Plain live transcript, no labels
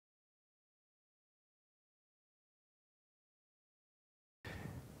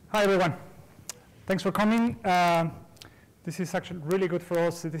Hi, everyone. Thanks for coming. This is actually really good for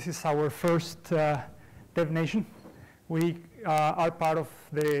us. This is our first DevNation. We are part of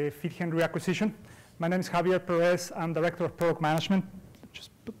the Feedhenry acquisition. My name is Javier Perez. I'm Director of Product Management.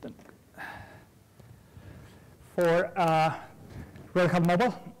 Just put them for Red Hat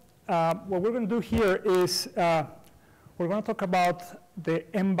Mobile. What we're going to do here is we're going to talk about the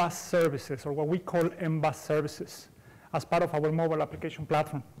MBAS services, or what we call MBAS services, as part of our mobile application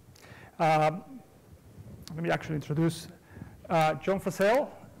platform. Let me actually introduce John Frizelle,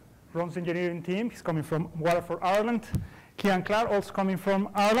 runs the engineering team. He's coming from Waterford, Ireland. Cian, Clarke, also coming from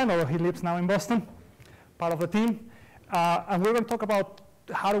Ireland, although he lives now in Boston, part of the team. And we're going to talk about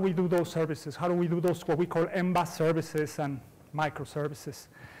how do we do those services, how do we do those what we call MBAS services and microservices.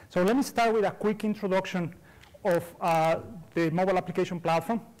 So let me start with a quick introduction of the mobile application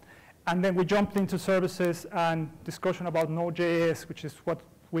platform. And then we jumped into services and discussion about Node.js, which is what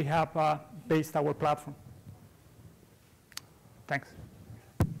we have based our platform. Thanks.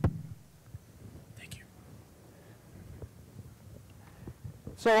 Thank you.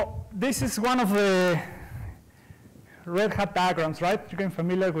 So this is one of the Red Hat diagrams, right? You're getting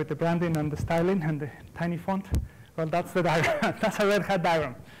familiar with the branding and the styling and the tiny font. Well, that's the diagram. That's a Red Hat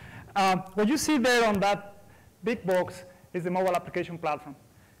diagram. What you see there on that big box is the mobile application platform.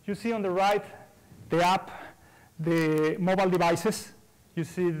 You see on the right the app, the mobile devices. You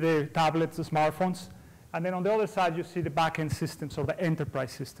see the tablets, the smartphones. And then on the other side, you see the back-end systems, or the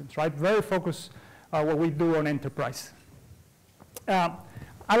enterprise systems, right? Very focused what we do on enterprise. I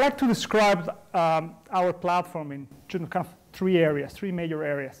like to describe our platform in kind of three major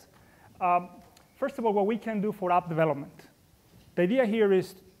areas. First of all, what we can do for app development. The idea here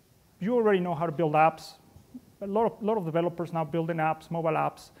is you already know how to build apps. A lot of developers now building apps, mobile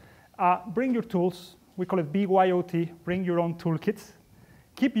apps. Bring your tools. We call it BYOT. Bring your own toolkits.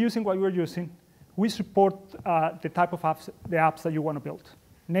 Keep using what you're using. We support the type of apps, the apps that you want to build.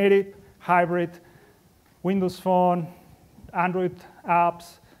 Native, hybrid, Windows Phone, Android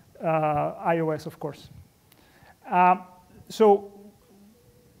apps, iOS, of course. So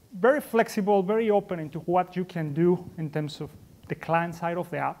very flexible, very open into what you can do in terms of the client side of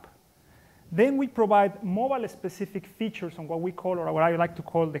the app. Then we provide mobile-specific features on what we call, or what I like to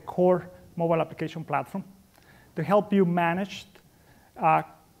call, the core mobile application platform to help you manage,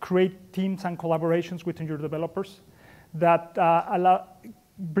 create teams and collaborations within your developers that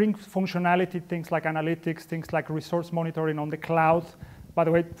bring functionality, things like analytics, things like resource monitoring on the cloud. By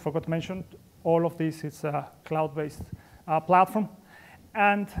the way, forgot to mention, all of this is a cloud-based platform.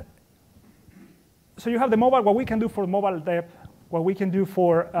 And so you have the mobile, what we can do for mobile dev, what we can do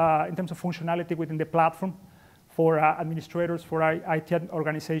for, in terms of functionality within the platform, for administrators, for IT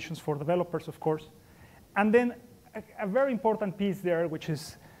organizations, for developers, of course. And then a very important piece there, which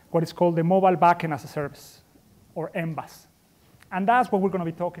is what is called the mobile backend as a service, or MBAS. And that's what we're going to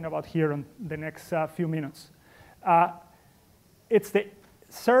be talking about here in the next few minutes. It's the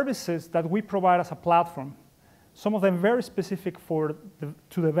services that we provide as a platform, some of them very specific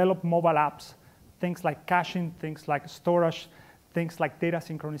to develop mobile apps, things like caching, things like storage, things like data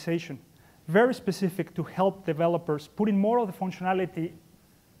synchronization, very specific to help developers put in more of the functionality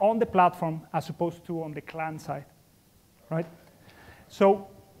on the platform as opposed to on the client side, right? So,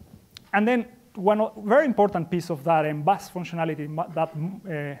 and then one very important piece of that MBAS functionality, that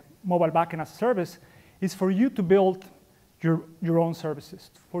mobile backend as a service, is for you to build your own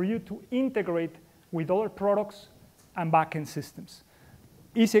services, for you to integrate with other products and backend systems.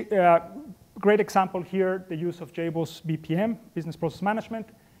 Great example here, the use of JBoss BPM, Business Process Management,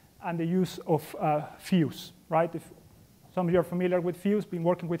 and the use of Fuse, right? If some of you are familiar with Fuse, been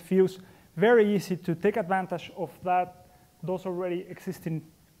working with Fuse, very easy to take advantage of those already existing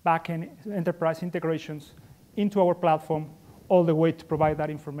backend enterprise integrations into our platform, all the way to provide that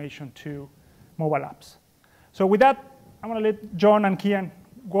information to mobile apps. So with that, I'm going to let John and Cian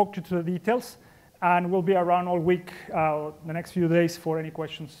walk you through the details, and we'll be around all week, the next few days, for any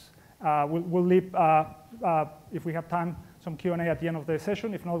questions. We'll leave, if we have time, some Q&A at the end of the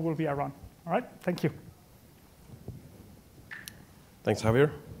session. If not, we'll be around. All right? Thank you. Thanks,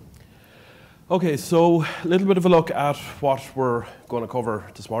 Javier. OK, so a little bit of a look at what we're going to cover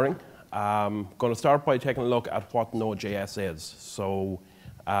this morning. I'm going to start by taking a look at what Node.js is. So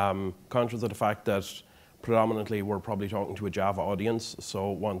conscious of the fact that predominantly we're probably talking to a Java audience,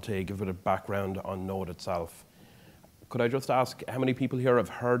 so want to give it a background on Node itself. Could I just ask how many people here have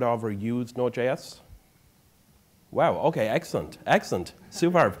heard of or used Node.js? Wow, okay, excellent, excellent,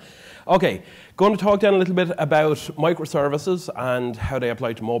 superb. Okay, going to talk then a little bit about microservices and how they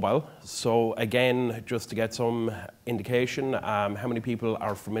apply to mobile. So again, just to get some indication, how many people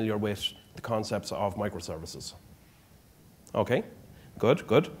are familiar with the concepts of microservices? Okay, good,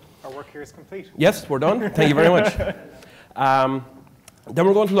 good. Our work here is complete. Yes, we're done. Thank you very much. Then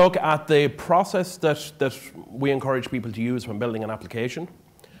we're going to look at the process that we encourage people to use when building an application.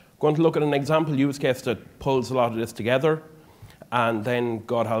 Going to look at an example use case that pulls a lot of this together, and then,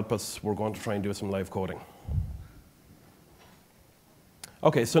 God help us, we're going to try and do some live coding.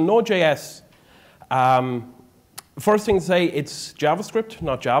 Okay, so Node.js, first thing to say, it's JavaScript,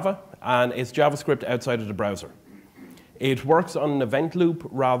 not Java, and it's JavaScript outside of the browser. It works on an event loop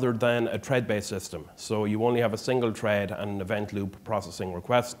rather than a thread-based system. So you only have a single thread and an event loop processing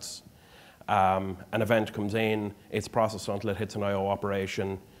requests. An event comes in, it's processed until it hits an I/O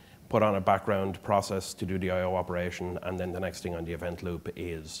operation, put on a background process to do the I/O operation, and then the next thing on the event loop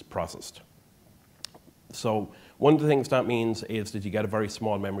is processed. So one of the things that means is that you get a very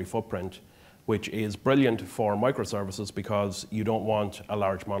small memory footprint, which is brilliant for microservices because you don't want a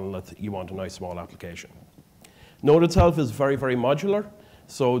large monolith, you want a nice small application. Node itself is very, very modular.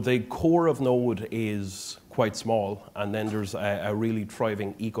 So the core of Node is quite small, and then there's a really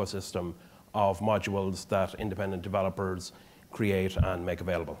thriving ecosystem of modules that independent developers create and make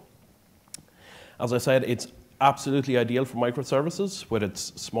available. As I said, it's absolutely ideal for microservices with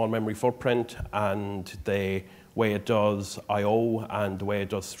its small memory footprint and the way it does I/O and the way it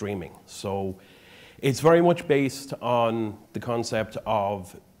does streaming. So it's very much based on the concept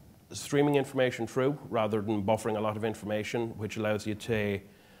of streaming information through rather than buffering a lot of information, which allows you to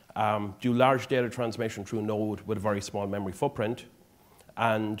do large data transmission through Node with a very small memory footprint.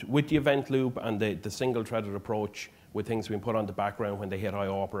 And with the event loop and the single-threaded approach with things being put on the background when they hit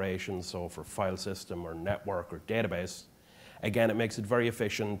I/O operations, so for file system or network or database, again, it makes it very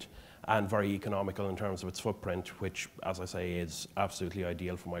efficient and very economical in terms of its footprint, which, as I say, is absolutely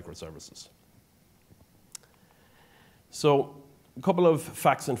ideal for microservices. So a couple of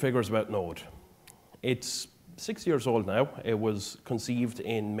facts and figures about Node. It's 6 years old now. It was conceived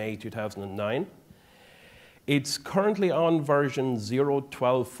in May 2009. It's currently on version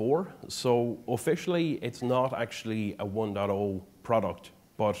 0.12.4, so officially it's not actually a 1.0 product,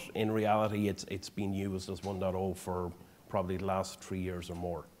 but in reality it's been used as 1.0 for probably the last 3 years or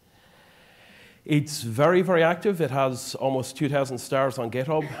more. It's very, very active. It has almost 2,000 stars on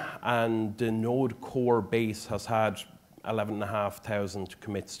GitHub, and the Node core base has had 11,500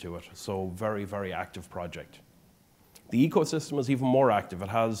 commits to it, so very, very active project. The ecosystem is even more active. It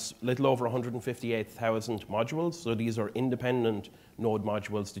has a little over 158,000 modules, so these are independent Node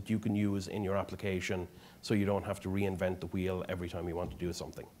modules that you can use in your application, so you don't have to reinvent the wheel every time you want to do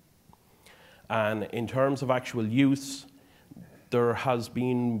something. And in terms of actual use, there has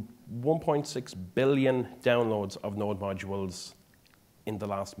been 1.6 billion downloads of Node modules in the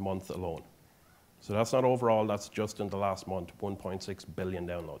last month alone. So that's not overall, that's just in the last month, 1.6 billion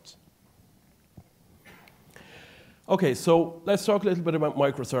downloads. Okay, so let's talk a little bit about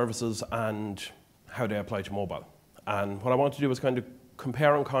microservices and how they apply to mobile. And what I want to do is kind of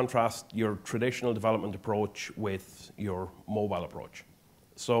compare and contrast your traditional development approach with your mobile approach.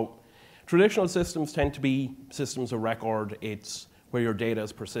 So traditional systems tend to be systems of record. It's where your data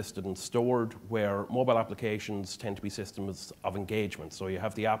is persisted and stored, where mobile applications tend to be systems of engagement. So you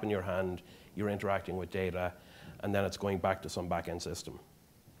have the app in your hand, you're interacting with data, and then it's going back to some back-end system.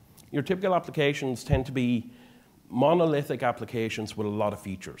 Your typical applications tend to be monolithic applications with a lot of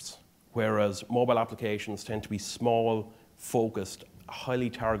features, whereas mobile applications tend to be small, focused, highly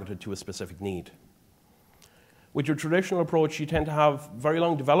targeted to a specific need. With your traditional approach, you tend to have very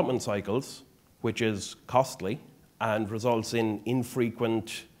long development cycles, which is costly and results in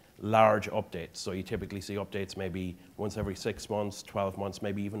infrequent, large updates. So you typically see updates maybe once every 6 months, 12 months,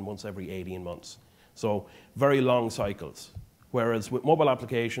 maybe even once every 18 months. So very long cycles. Whereas with mobile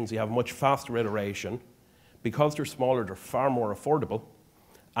applications, you have much faster iteration. Because they're smaller, they're far more affordable,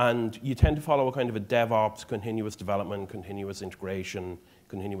 and you tend to follow a kind of a DevOps, continuous development, continuous integration,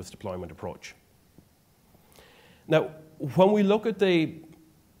 continuous deployment approach. Now, when we look at the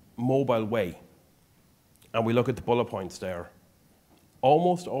mobile way, and we look at the bullet points there,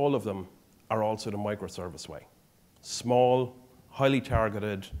 almost all of them are also the microservice way. Small, highly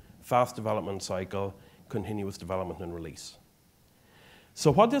targeted, fast development cycle, continuous development and release. So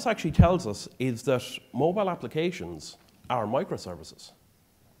what this actually tells us is that mobile applications are microservices.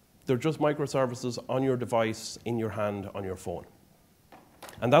 They're just microservices on your device, in your hand, on your phone.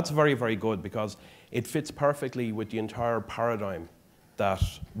 And that's very, very good because it fits perfectly with the entire paradigm that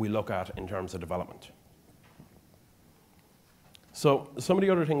we look at in terms of development. So some of the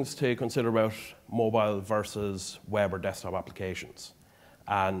other things to consider about mobile versus web or desktop applications,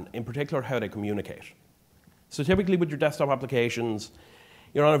 and in particular how they communicate. So typically with your desktop applications,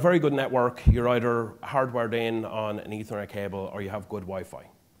 you're on a very good network. You're either hardwired in on an Ethernet cable or you have good Wi-Fi,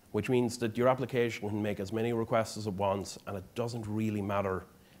 which means that your application can make as many requests as it wants, and it doesn't really matter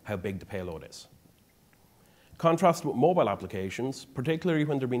how big the payload is. Contrast with mobile applications, particularly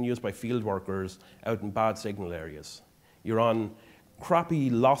when they're being used by field workers out in bad signal areas. You're on crappy,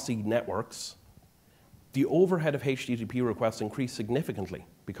 lossy networks. The overhead of HTTP requests increase significantly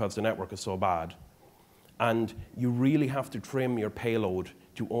because the network is so bad. And you really have to trim your payload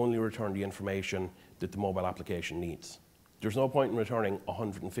to only return the information that the mobile application needs. There's no point in returning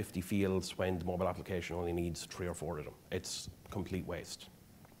 150 fields when the mobile application only needs 3 or 4 of them. It's complete waste.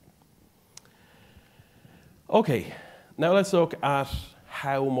 Okay, now let's look at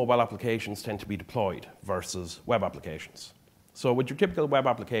how mobile applications tend to be deployed versus web applications. So with your typical web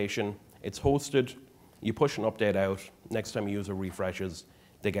application, it's hosted, you push an update out, next time a user refreshes,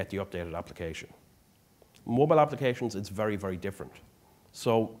 they get the updated application. Mobile applications, it's very, very different.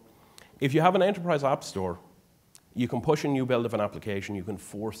 So if you have an enterprise app store, you can push a new build of an application, you can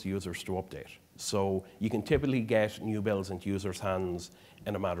force users to update. So you can typically get new builds into users' hands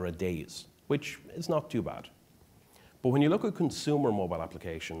in a matter of days, which is not too bad. But when you look at consumer mobile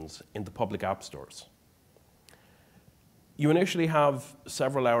applications in the public app stores, you initially have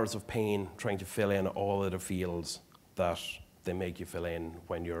several hours of pain trying to fill in all of the fields that they make you fill in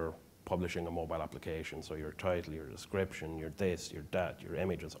when you're publishing a mobile application. So your title, your description, your this, your that, your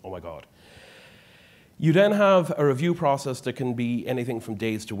images, oh my God. You then have a review process that can be anything from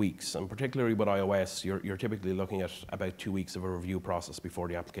days to weeks, and particularly with iOS, you're typically looking at about 2 weeks of a review process before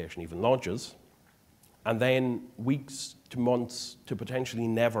the application even launches, and then weeks to months to potentially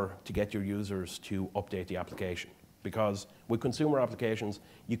never to get your users to update the application. Because with consumer applications,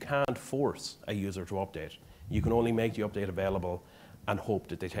 you can't force a user to update. You can only make the update available and hope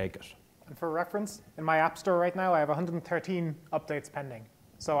that they take it. And for reference, in my app store right now, I have 113 updates pending.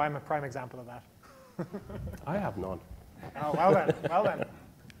 So I'm a prime example of that. I have none. Oh, well then, well then.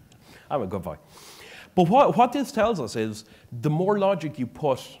 I'm a good boy. But what this tells us is the more logic you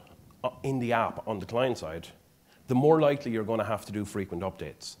put in the app on the client side, the more likely you're going to have to do frequent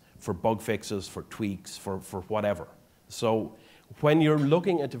updates for bug fixes, for tweaks, for whatever. So when you're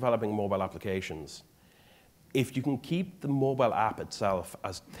looking at developing mobile applications, if you can keep the mobile app itself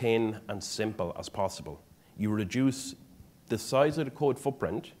as thin and simple as possible, you reduce the size of the code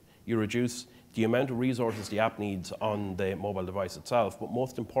footprint, you reduce the amount of resources the app needs on the mobile device itself, but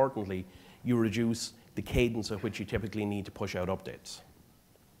most importantly, you reduce the cadence at which you typically need to push out updates.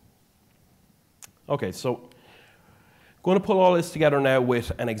 Okay, so going to pull all this together now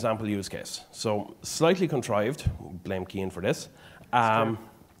with an example use case. So slightly contrived, blame Cian for this.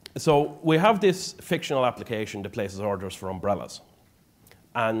 So we have this fictional application that places orders for umbrellas.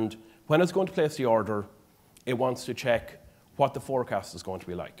 And when it's going to place the order, it wants to check what the forecast is going to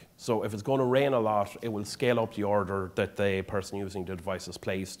be like. So if it's going to rain a lot, it will scale up the order that the person using the device has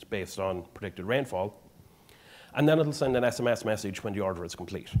placed based on predicted rainfall. And then it'll send an SMS message when the order is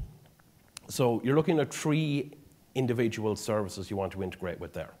complete. So you're looking at 3 individual services you want to integrate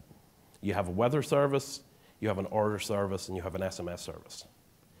with there. You have a weather service, you have an order service, and you have an SMS service.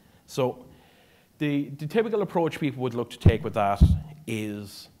 So the typical approach people would look to take with that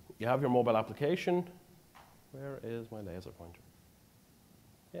is you have your mobile application. Where is my laser pointer?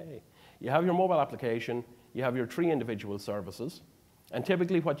 Yay. You have your mobile application, you have your 3 individual services, and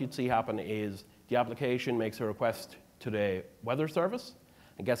typically what you'd see happen is the application makes a request to the weather service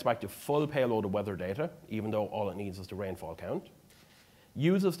and gets back to full payload of weather data, even though all it needs is the rainfall count,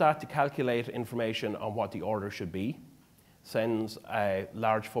 uses that to calculate information on what the order should be, sends a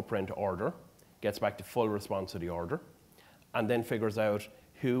large footprint order, gets back to full response to the order, and then figures out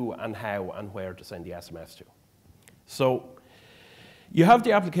who and how and where to send the SMS to. So you have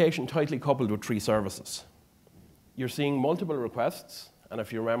the application tightly coupled with 3 services. You're seeing multiple requests, and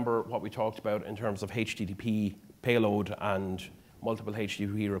if you remember what we talked about in terms of HTTP payload and multiple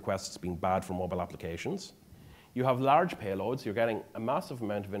HTTP requests being bad for mobile applications, you have large payloads. You're getting a massive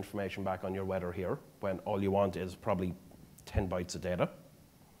amount of information back on your weather here when all you want is probably 10 bytes of data.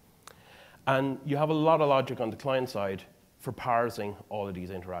 And you have a lot of logic on the client side for parsing all of these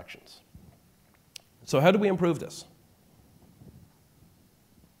interactions. So how do we improve this?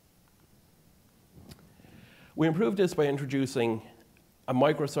 We improve this by introducing a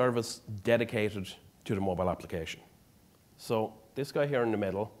microservice dedicated to the mobile application. So this guy here in the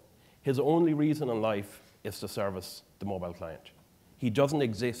middle, his only reason in life is to service the mobile client. He doesn't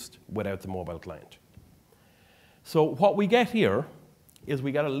exist without the mobile client. So what we get here is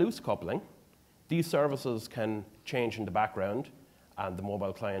we get a loose coupling. These services can change in the background, and the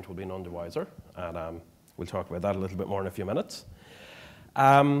mobile client will be none the wiser. And we'll talk about that a little bit more in a few minutes.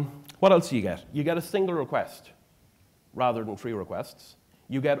 What else do you get? You get a single request rather than 3 requests.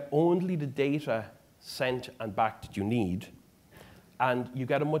 You get only the data sent and back that you need, and you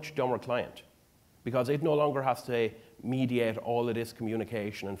get a much dumber client because it no longer has to mediate all of this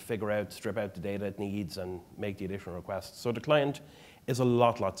communication and strip out the data it needs and make the additional requests. So the client is a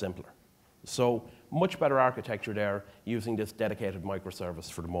lot simpler. So much better architecture there using this dedicated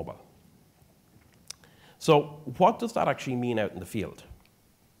microservice for the mobile. So what does that actually mean out in the field?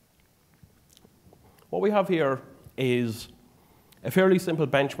 What we have here is a fairly simple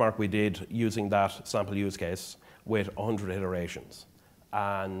benchmark we did using that sample use case with 100 iterations.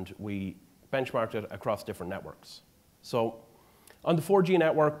 And we benchmarked it across different networks. So on the 4G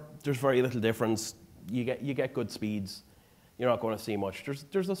network, there's very little difference. You get good speeds. You're not going to see much.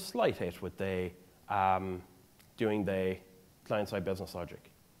 There's a slight hit with doing the client-side business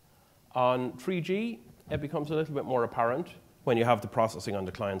logic. On 3G, it becomes a little bit more apparent when you have the processing on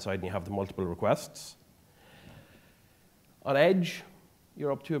the client side and you have the multiple requests. On Edge,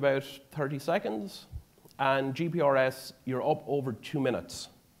 you're up to about 30 seconds. And GPRS, you're up over 2 minutes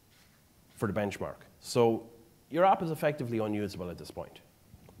for the benchmark. So your app is effectively unusable at this point.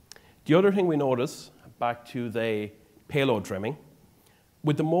 The other thing we notice, back to the payload trimming,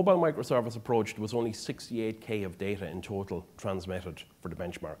 with the mobile microservice approach, there was only 68K of data in total transmitted for the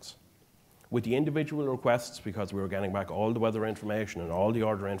benchmarks. With the individual requests, because we were getting back all the weather information and all the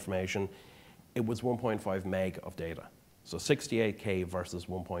order information, it was 1.5 meg of data. So 68K versus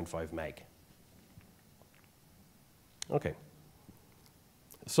 1.5 meg. Okay.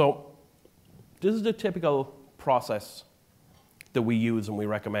 So this is the typical process that we use and we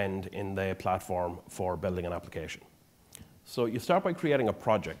recommend in the platform for building an application. So you start by creating a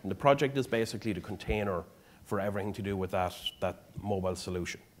project, and the project is basically the container for everything to do with that mobile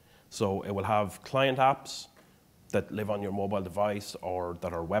solution. So it will have client apps that live on your mobile device or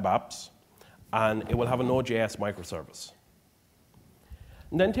that are web apps, and it will have a Node.js microservice.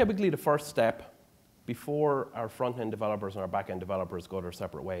 And then typically the first step, before our front-end developers and our back-end developers go their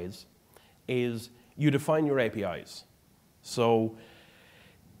separate ways, is you define your APIs. So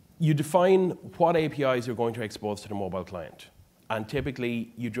you define what APIs you're going to expose to the mobile client. And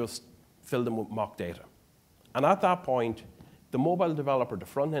typically, you just fill them with mock data. And at that point, the mobile developer, the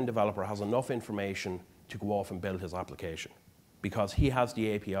front-end developer, has enough information to go off and build his application because he has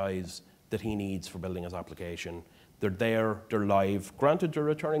the APIs that he needs for building his application. They're there, they're live. Granted, they're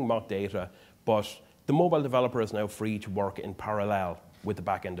returning mock data, but the mobile developer is now free to work in parallel with the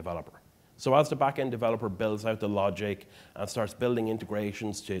back-end developer. So as the back-end developer builds out the logic and starts building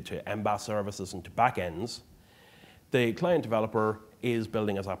integrations to MBAS services and to back-ends, the client developer is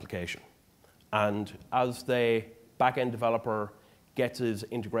building his application. And as the back-end developer gets his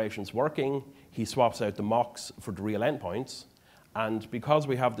integrations working, he swaps out the mocks for the real endpoints. And because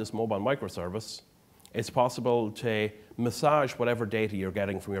we have this mobile microservice, it's possible to massage whatever data you're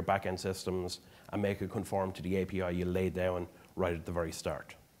getting from your back-end systems and make it conform to the API you laid down right at the very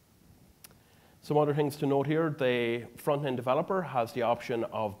start. Some other things to note here, the front-end developer has the option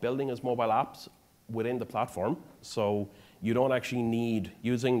of building his mobile apps within the platform. So you don't actually need,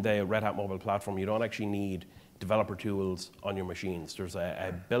 using the Red Hat mobile platform, you don't actually need developer tools on your machines. There's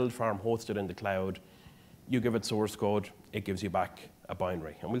a build farm hosted in the cloud. You give it source code, it gives you back a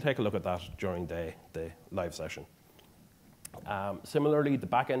binary. And we'll take a look at that during the live session. Similarly, the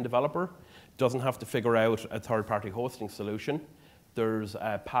back-end developer doesn't have to figure out a third-party hosting solution. There's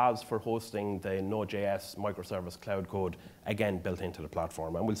paths for hosting the Node.js microservice cloud code, again, built into the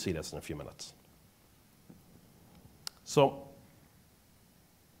platform. And we'll see this in a few minutes. So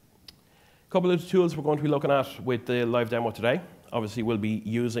a couple of the tools we're going to be looking at with the live demo today. Obviously, we'll be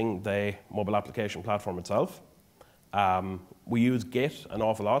using the mobile application platform itself. We use Git an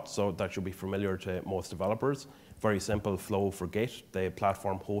awful lot, so that should be familiar to most developers. Very simple flow for Git. The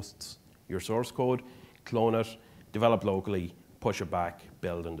platform hosts your source code, clone it, develop locally, push it back,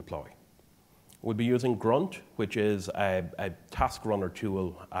 build and deploy. We'll be using Grunt, which is a task runner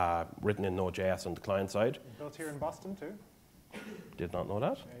tool written in Node.js on the client side. Built here in Boston too. Did not know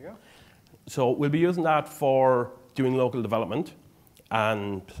that. There you go. So we'll be using that for doing local development.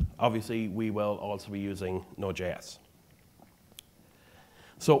 And obviously, we will also be using Node.js.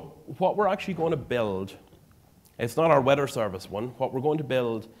 So what we're actually going to build, it's not our weather service one. What we're going to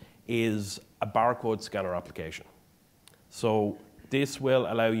build is a barcode scanner application. So this will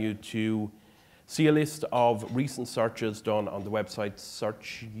allow you to see a list of recent searches done on the website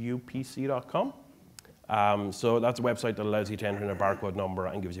searchupc.com. So that's a website that allows you to enter in a barcode number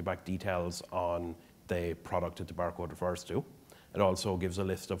and gives you back details on the product that the barcode refers to. It also gives a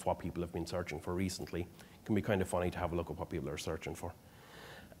list of what people have been searching for recently. It can be kind of funny to have a look at what people are searching for.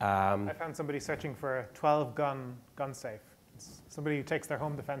 I found somebody searching for a 12-gun gun safe. It's somebody who takes their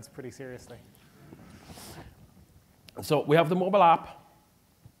home defense pretty seriously. So we have the mobile app.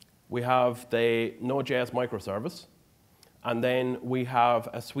 We have the Node.js microservice. And then we have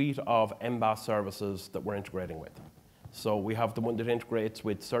a suite of MBAS services that we're integrating with. So we have the one that integrates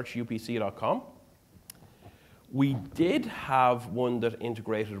with searchupc.com. We did have one that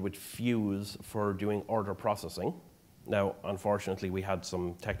integrated with Fuse for doing order processing. Now, unfortunately, we had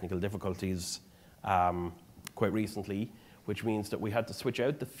some technical difficulties quite recently, which means that we had to switch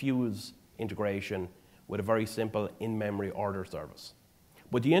out the Fuse integration with a very simple in-memory order service.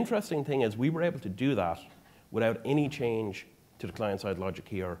 But the interesting thing is we were able to do that without any change to the client-side logic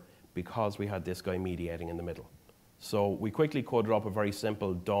here because we had this guy mediating in the middle. So we quickly coded up a very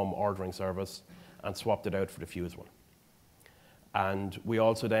simple DOM ordering service and swapped it out for the Fuse one. And we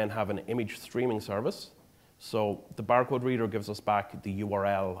also then have an image streaming service. So the barcode reader gives us back the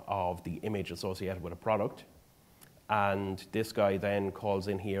URL of the image associated with a product. And this guy then calls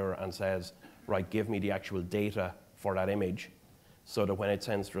in here and says, right, give me the actual data for that image so that when it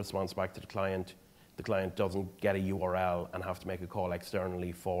sends the response back to the client doesn't get a URL and have to make a call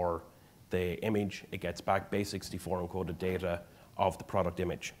externally for the image. It gets back base64 encoded data of the product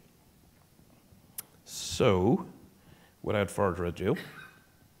image. So, without further ado,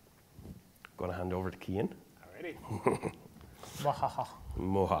 I'm going to hand over to Cian. Alrighty. Mwahaha.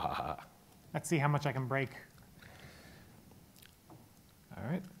 Mwahaha. Let's see how much I can break. All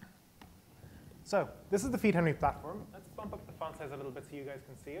right. So this is the Feedhenry platform. Let's bump up the font size a little bit so you guys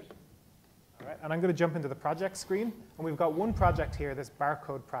can see it. All right, and I'm going to jump into the project screen. And we've got one project here, this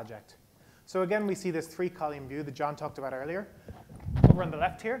barcode project. So again, we see this 3-column view that John talked about earlier. Over on the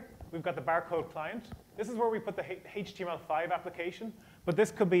left here, we've got the barcode client. This is where we put the HTML5 application. But this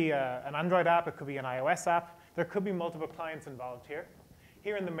could be an Android app. It could be an iOS app. There could be multiple clients involved here.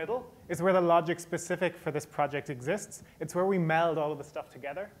 Here in the middle is where the logic specific for this project exists. It's where we meld all of the stuff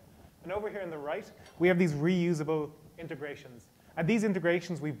together. And over here on the right, we have these reusable integrations. And these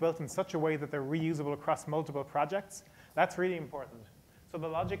integrations we've built in such a way that they're reusable across multiple projects. That's really important. So the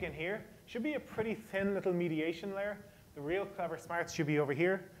logic in here should be a pretty thin little mediation layer. The real clever smarts should be over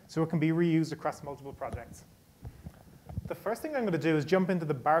here, so it can be reused across multiple projects. The first thing I'm going to do is jump into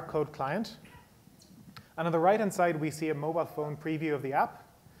the barcode client. And on the right-hand side, we see a mobile phone preview of the app.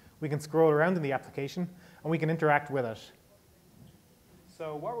 We can scroll around in the application, and we can interact with it.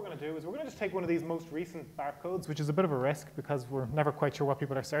 So what we're going to do is we're going to just take one of these most recent barcodes, which is a bit of a risk because we're never quite sure what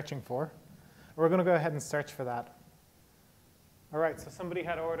people are searching for. We're going to go ahead and search for that. All right, so somebody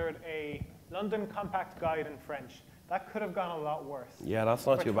had ordered a London compact guide in French. That could have gone a lot worse. Yeah, that's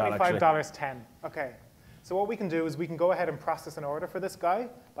not too bad, actually. $25.10. OK. So what we can do is we can go ahead and process an order for this guy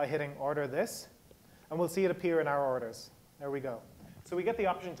by hitting order this. And we'll see it appear in our orders. There we go. So we get the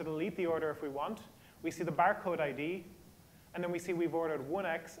option to delete the order if we want. We see the barcode ID. And then we see we've ordered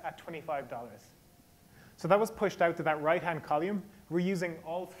 1X at $25. So that was pushed out to that right-hand column. We're using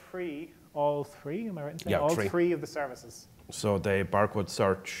all three, am I right in saying? Yeah, all three of the services. So the barcode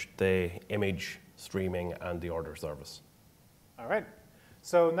search, the image streaming, and the order service. All right.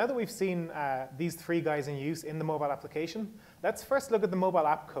 So now that we've seen these 3 guys in use in the mobile application, let's first look at the mobile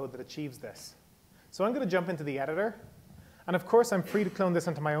app code that achieves this. So I'm going to jump into the editor. And of course, I'm free to clone this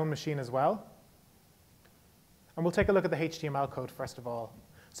onto my own machine as well. And we'll take a look at the HTML code first of all.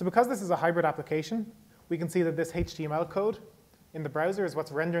 So because this is a hybrid application, we can see that this HTML code in the browser is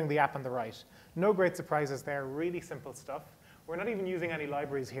what's rendering the app on the right. No great surprises there, really simple stuff. We're not even using any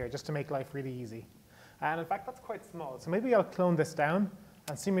libraries here, just to make life really easy. And in fact, that's quite small. So maybe I'll clone this down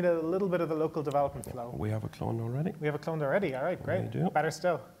and simulate a little bit of the local development flow. We have a clone already? We have a clone already. All right, great. We do. Better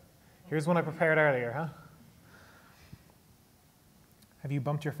still. Here's one I prepared earlier, huh? Have you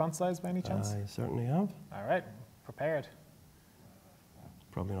bumped your font size by any chance? I certainly have. All right, prepared.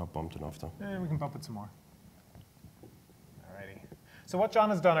 Probably not bumped enough, though. We can bump it some more. Alrighty. So what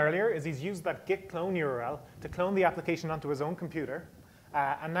John has done earlier is he's used that git clone URL to clone the application onto his own computer.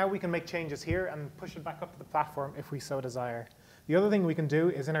 And now we can make changes here and push it back up to the platform if we so desire. The other thing we can do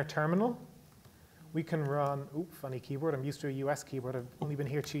is in our terminal, we can run, funny keyboard. I'm used to a US keyboard. I've only been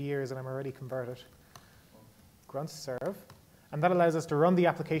here 2 years and I'm already converted. Grunt serve. And that allows us to run the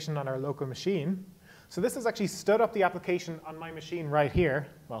application on our local machine. So this has actually stood up the application on my machine right here.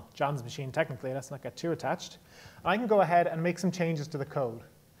 Well, John's machine technically. Let's not get too attached. I can go ahead and make some changes to the code.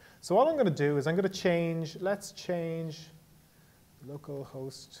 So all I'm going to do is I'm going to change, let's change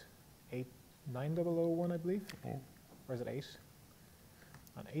localhost 9001, I believe. Or is it 8?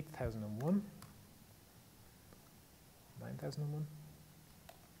 On 8001. 9001.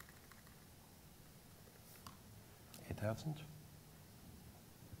 8,000. Can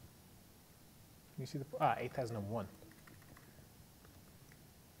you see the 8001.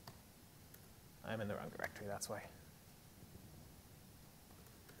 I'm in the wrong directory, that's why.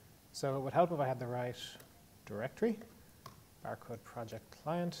 So it would help if I had the right directory. Barcode project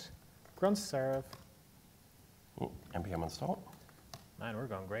client, grunt serve. npm install. Man, we're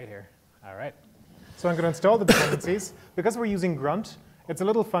going great here. All right. So I'm going to install the dependencies. Because we're using grunt, it's a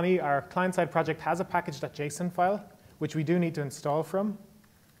little funny. Our client-side project has a package.json file, which we do need to install from.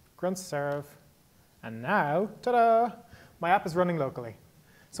 Grunt serve. And now, ta-da, my app is running locally.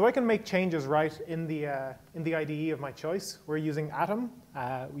 So I can make changes right in the IDE of my choice. We're using Atom.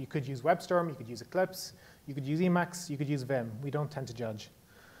 You could use WebStorm. You could use Eclipse. You could use Emacs. You could use Vim. We don't tend to judge.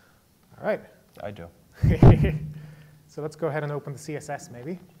 All right. I do. So let's go ahead and open the CSS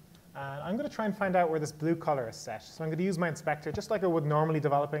maybe. I'm going to try and find out where this blue color is set. So I'm going to use my inspector just like I would normally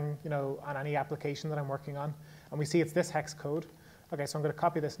developing on any application that I'm working on. And we see it's this hex code. OK, so I'm going to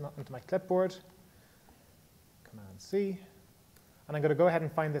copy this into my clipboard. Command-C. And I'm going to go ahead and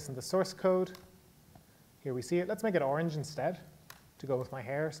find this in the source code. Here we see it. Let's make it orange instead to go with my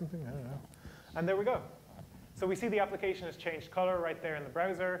hair or something. I don't know. And there we go. So we see the application has changed color right there in the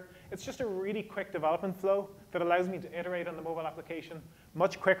browser. It's just a really quick development flow that allows me to iterate on the mobile application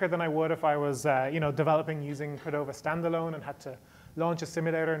much quicker than I would if I was developing using Cordova standalone and had to launch a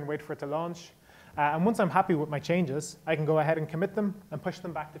simulator and wait for it to launch. And once I'm happy with my changes, I can go ahead and commit them and push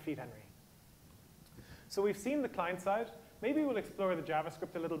them back to Feedhenry. So we've seen the client side. Maybe we'll explore the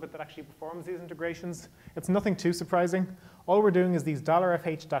JavaScript a little bit that actually performs these integrations. It's nothing too surprising. All we're doing is these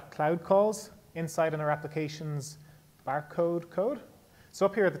 $fh.cloud calls inside in our application's barcode code. So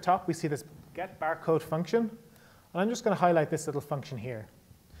up here at the top, we see this get barcode function. And I'm just going to highlight this little function here.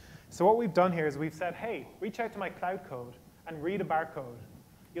 So what we've done here is we've said, hey, reach out to my cloud code and read a barcode.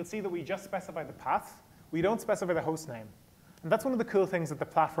 You'll see that we just specify the path. We don't specify the host name. And that's one of the cool things that the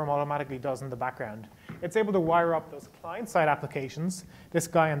platform automatically does in the background. It's able to wire up those client-side applications, this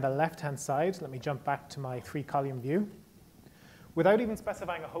guy on the left-hand side. Let me jump back to my 3-column view. Without even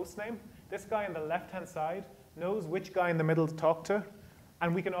specifying a host name, this guy on the left-hand side knows which guy in the middle to talk to,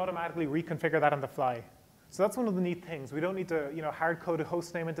 and we can automatically reconfigure that on the fly. So that's one of the neat things. We don't need to hard-code a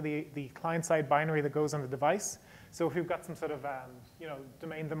host name into the client-side binary that goes on the device. So if we've got some sort of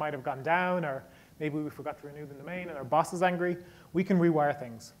domain that might have gone down, or maybe we forgot to renew the domain and our boss is angry, we can rewire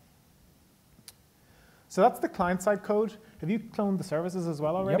things. So that's the client-side code. Have you cloned the services as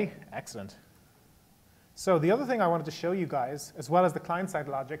well already? Yep. Excellent. So the other thing I wanted to show you guys, as well as the client-side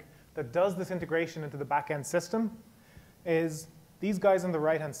logic that does this integration into the back-end system, is these guys on the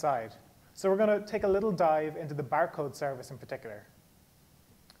right-hand side. So we're going to take a little dive into the barcode service in particular.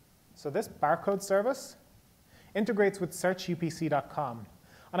 So this barcode service integrates with searchupc.com.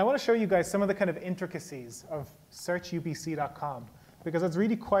 And I want to show you guys some of the kind of intricacies of searchupc.com, because it's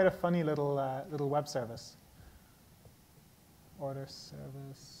really quite a funny little web service. Order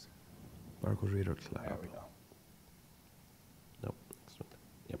service. Barcode reader cloud. There we go. No, next one.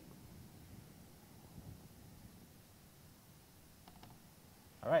 Yep.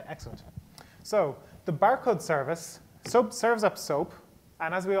 All right, excellent. So the barcode service, SOAP serves up SOAP.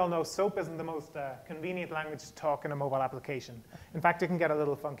 And as we all know, SOAP isn't the most convenient language to talk in a mobile application. In fact, it can get a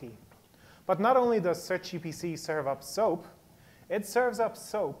little funky. But not only does searchupc serve up SOAP, it serves up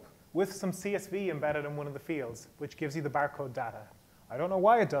SOAP with some CSV embedded in one of the fields, which gives you the barcode data. I don't know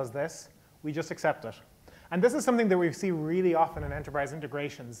why it does this. We just accept it. And this is something that we see really often in enterprise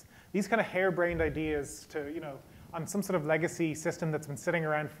integrations. These kind of harebrained ideas to, on some sort of legacy system that's been sitting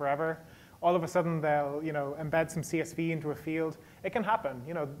around forever. All of a sudden, they'll embed some CSV into a field. It can happen.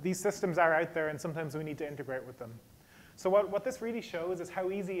 These systems are out there, and sometimes we need to integrate with them. So what this really shows is how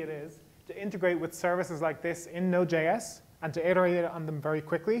easy it is to integrate with services like this in Node.js and to iterate on them very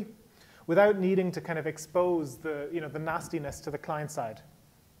quickly without needing to kind of expose the nastiness to the client side.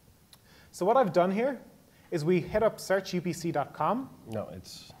 So what I've done here is we hit up searchupc.com. No,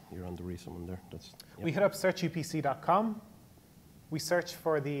 you're on the recent one there. Yep. We hit up searchupc.com. We search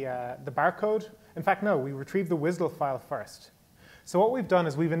for the barcode. In fact, no, we retrieve the WSDL file first. So what we've done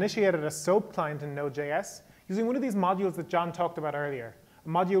is we've initiated a SOAP client in Node.js using one of these modules that John talked about earlier, a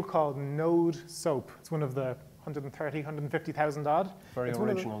module called Node SOAP. It's one of the 130, 150,000 odd. Very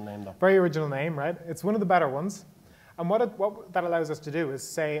original name, though. Very original name, right? It's one of the better ones. And what that allows us to do is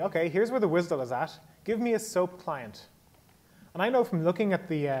say, OK, here's where the WSDL is at. Give me a SOAP client. And I know from looking at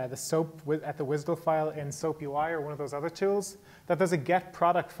the SOAP, at the WSDL file in SOAP UI or one of those other tools, that there's a get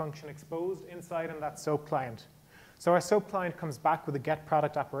product function exposed inside in that SOAP client. So our SOAP client comes back with a get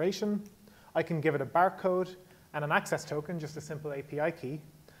product operation. I can give it a barcode and an access token, just a simple API key.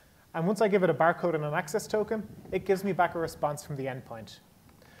 And once I give it a barcode and an access token, it gives me back a response from the endpoint.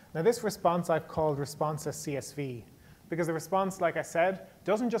 Now this response I've called response as CSV, because the response, like I said,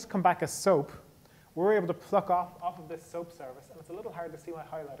 doesn't just come back as SOAP. We're able to pluck off of this SOAP service, and it's a little hard to see my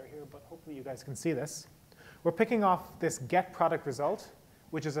highlighter here, but hopefully you guys can see this. We're picking off this get product result,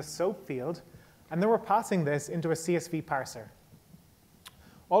 which is a SOAP field, and then we're passing this into a CSV parser.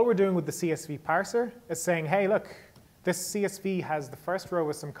 All we're doing with the CSV parser is saying, hey, look, this CSV has the first row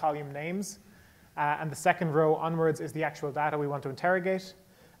with some column names, and the second row onwards is the actual data we want to interrogate.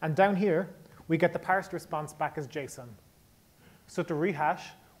 And down here, we get the parsed response back as JSON. So to rehash,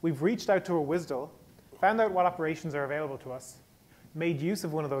 we've reached out to a WSDL, found out what operations are available to us, made use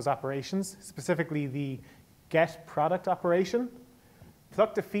of one of those operations, specifically the get product operation,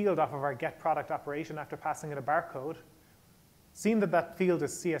 plucked a field off of our get product operation after passing it a barcode, seen that that field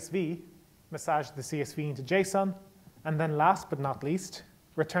is CSV, massaged the CSV into JSON, and then last but not least,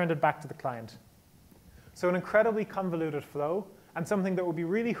 returned it back to the client. So an incredibly convoluted flow, and something that would be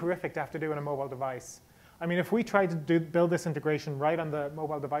really horrific to have to do on a mobile device. I mean, if we tried to build this integration right on the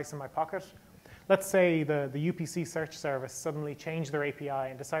mobile device in my pocket, let's say the UPC search service suddenly changed their API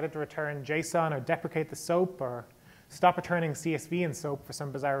and decided to return JSON or deprecate the SOAP or stop returning CSV in SOAP for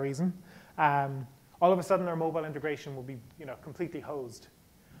some bizarre reason. All of a sudden, our mobile integration will be completely hosed.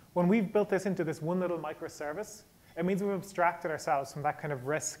 When we've built this into this one little microservice, it means we've abstracted ourselves from that kind of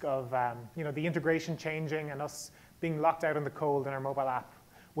risk of the integration changing and us being locked out in the cold in our mobile app,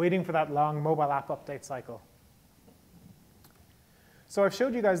 waiting for that long mobile app update cycle. So I've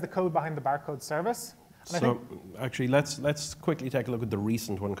showed you guys the code behind the barcode service. And actually, let's quickly take a look at the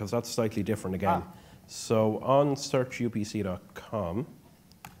recent one, because that's slightly different again. So on searchupc.com.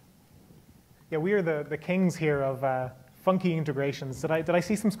 Yeah, we are the kings here of funky integrations. Did I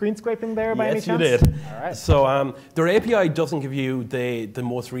see some screen scraping there by any chance? Yes, you did. All right. So their API doesn't give you the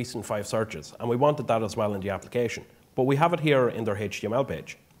most recent 5 searches, and we wanted that as well in the application. But we have it here in their HTML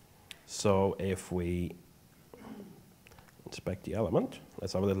page. So if we inspect the element,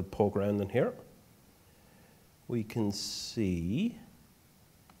 let's have a little poke around in here. We can see,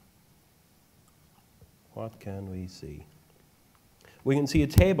 what can we see? We can see a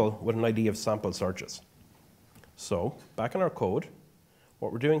table with an ID of sample searches. So back in our code,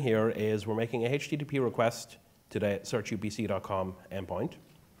 what we're doing here is we're making a HTTP request to the searchupc.com endpoint.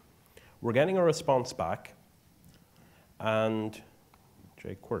 We're getting a response back, and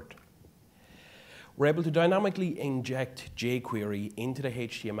we're able to dynamically inject jQuery into the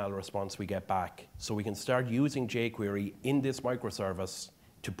HTML response we get back, so we can start using jQuery in this microservice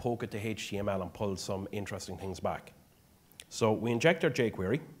to poke at the HTML and pull some interesting things back. So we inject our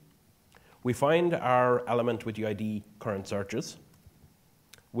jQuery. We find our element with the ID current searches.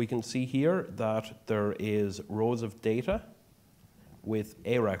 We can see here that there is rows of data with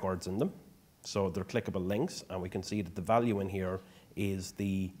A records in them. So they're clickable links, and we can see that the value in here is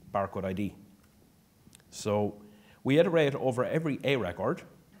the barcode ID. So we iterate over every A record.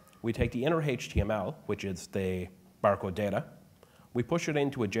 We take the inner HTML, which is the barcode data. We push it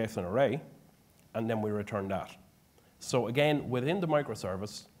into a JSON array, and then we return that. So again, within the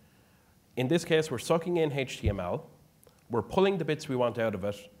microservice, in this case, we're sucking in HTML, we're pulling the bits we want out of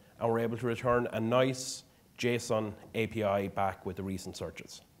it, and we're able to return a nice JSON API back with the recent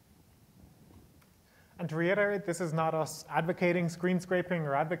searches. And to reiterate, this is not us advocating screen scraping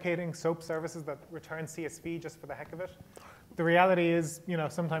or advocating SOAP services that return CSV just for the heck of it. The reality is,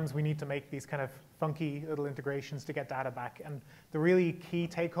 sometimes we need to make these kind of funky little integrations to get data back. And the really key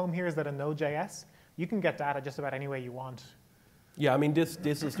take home here is that in Node.js, you can get data just about any way you want. Yeah, I mean, this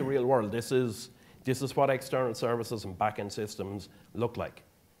is the real world. This is what external services and backend systems look like.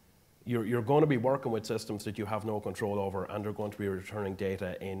 You're going to be working with systems that you have no control over, and they're going to be returning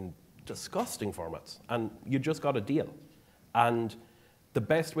data in disgusting formats, and you just got to deal. And the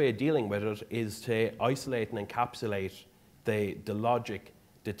best way of dealing with it is to isolate and encapsulate the logic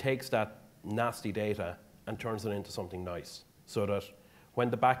that takes that nasty data and turns it into something nice, so that when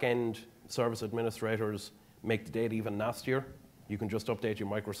the back-end service administrators make the data even nastier, you can just update your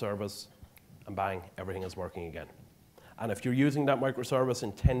microservice, and bang, everything is working again. And if you're using that microservice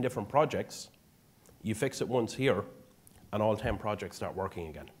in 10 different projects, you fix it once here, and all 10 projects start working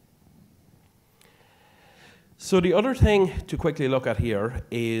again. So the other thing to quickly look at here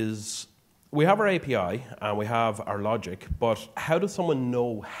is we have our API and we have our logic, but how does someone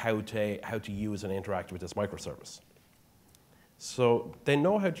know how to use and interact with this microservice? So they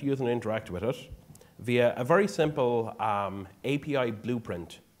know how to use and interact with it via a very simple API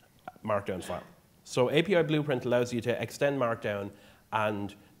blueprint markdown file. So API blueprint allows you to extend markdown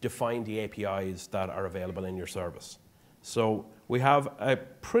and define the APIs that are available in your service. So we have a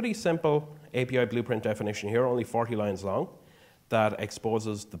pretty simple API blueprint definition here, only 40 lines long, that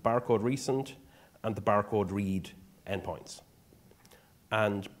exposes the barcode recent and the barcode read endpoints.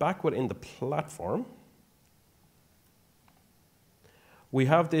 And back within the platform, we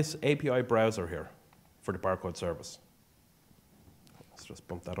have this API browser here for the barcode service. Let's just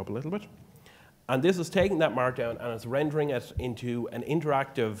bump that up a little bit. And this is taking that markdown and it's rendering it into an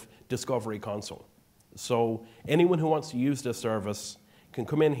interactive discovery console. So anyone who wants to use this service can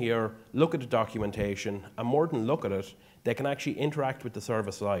come in here, look at the documentation, and more than look at it, they can actually interact with the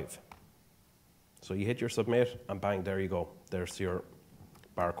service live. So you hit your submit, and bang, there you go. There's your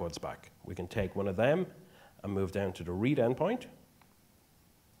barcodes back. We can take one of them and move down to the read endpoint.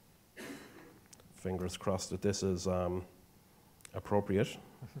 Fingers crossed that this is appropriate.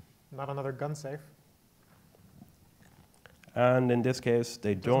 Not another gun safe. And in this case,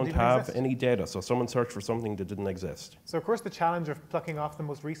 they don't have exist. any data. So someone searched for something that didn't exist. So of course the challenge of plucking off the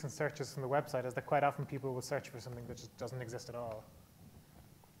most recent searches from the website is that quite often people will search for something that just doesn't exist at all.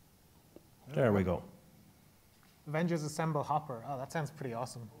 There we go. Avengers Assemble Hopper. Oh, that sounds pretty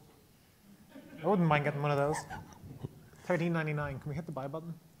awesome. I wouldn't mind getting one of those. $13.99. Can we hit the buy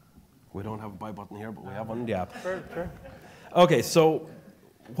button? We don't have a buy button here, but we have one in the app. Sure. OK, so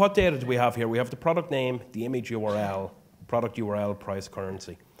what data do we have here? We have the product name, the image URL, product URL, price,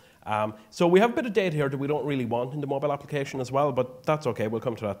 currency. So we have a bit of data here that we don't really want in the mobile application as well, but that's OK. We'll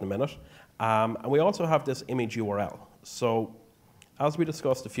come to that in a minute. And we also have this image URL. So as we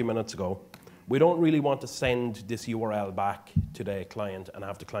discussed a few minutes ago, we don't really want to send this URL back to the client and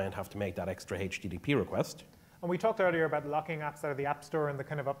have the client have to make that extra HTTP request. And we talked earlier about locking apps out of the App Store and the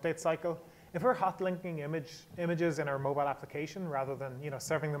kind of update cycle. If we're hot linking images in our mobile application rather than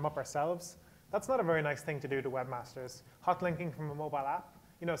serving them up ourselves, that's not a very nice thing to do to webmasters. Hot linking from a mobile app,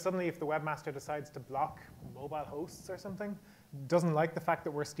 suddenly if the webmaster decides to block mobile hosts or something, doesn't like the fact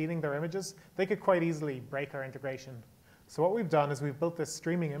that we're stealing their images, they could quite easily break our integration. So what we've done is we've built this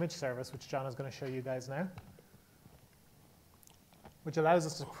streaming image service, which John is going to show you guys now, which allows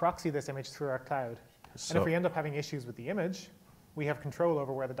us to proxy this image through our cloud. And if we end up having issues with the image, we have control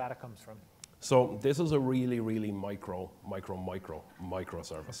over where the data comes from. So this is a really, really micro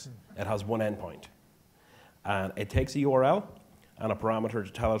service. It has one endpoint. And it takes a URL and a parameter to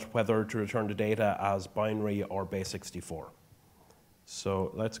tell it whether to return the data as binary or base64.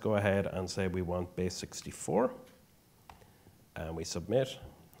 So let's go ahead and say we want base64. And we submit,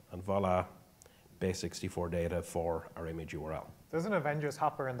 and voila, base64 data for our image URL. There's an Avengers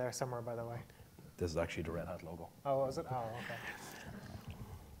Hopper in there somewhere, by the way. This is actually the Red Hat logo. Oh, is it? Oh, OK.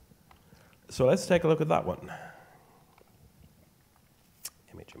 So let's take a look at that one.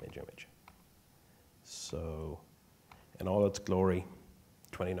 Image. So in all its glory,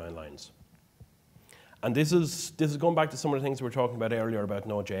 29 lines. And this is going back to some of the things we were talking about earlier about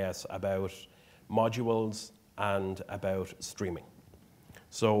Node.js, about modules and about streaming.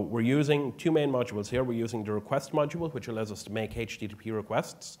 So we're using two main modules here. We're using the request module, which allows us to make HTTP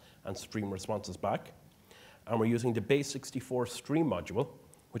requests and stream responses back. And we're using the base64 stream module,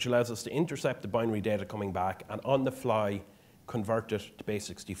 which allows us to intercept the binary data coming back and on the fly convert it to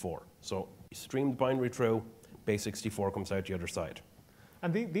base64. So you stream the binary through, base64 comes out the other side.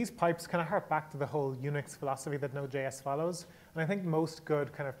 And these pipes kind of hark back to the whole Unix philosophy that Node.js follows. And I think most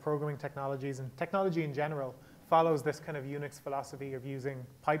good kind of programming technologies and technology in general follows this kind of Unix philosophy of using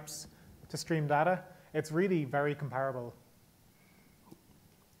pipes to stream data. It's really very comparable.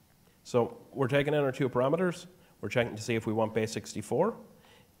 So we're taking in our two parameters. We're checking to see if we want base64.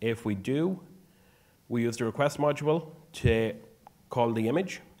 If we do, we use the request module to call the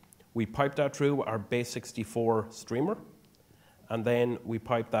image. We pipe that through our base64 streamer. And then we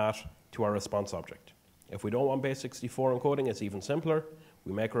pipe that to our response object. If we don't want base64 encoding, it's even simpler.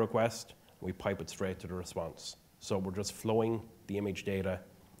 We make a request, and we pipe it straight to the response. So we're just flowing the image data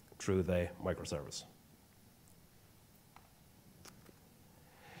through the microservice.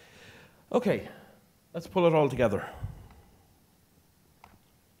 OK, let's pull it all together.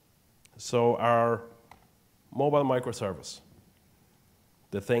 So our mobile microservice,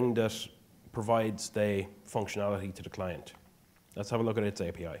 the thing that provides the functionality to the client. Let's have a look at its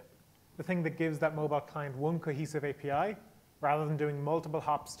API. The thing that gives that mobile client one cohesive API rather than doing multiple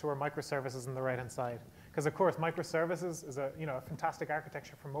hops to our microservices on the right-hand side. Because of course, microservices is a fantastic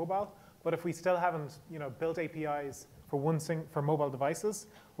architecture for mobile, but if we still haven't built APIs for mobile devices,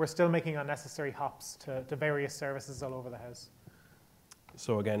 we're still making unnecessary hops to various services all over the house.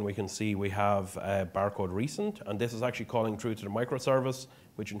 So again, we can see we have barcode recent, and this is actually calling through to the microservice,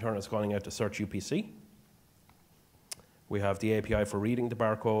 which in turn is calling out to search UPC. We have the API for reading the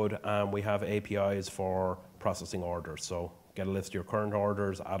barcode, and we have APIs for processing orders. So get a list of your current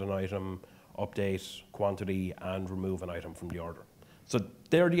orders, add an item, update quantity, and remove an item from the order. So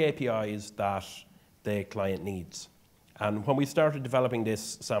they're the APIs that the client needs. And when we started developing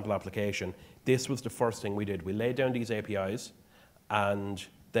this sample application, this was the first thing we did. We laid down these APIs, and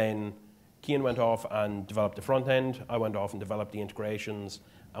then Cian went off and developed the front end. I went off and developed the integrations,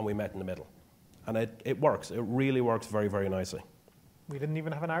 and we met in the middle. And it works. It really works very, very nicely. We didn't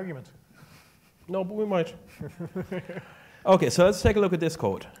even have an argument. No, but we might. OK, so let's take a look at this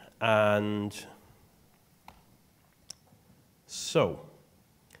code. And so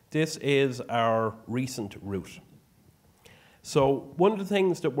this is our recent route. So one of the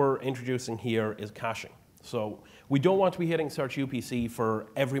things that we're introducing here is caching. So we don't want to be hitting search UPC for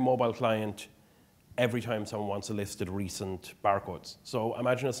every mobile client every time someone wants a list of recent barcodes. So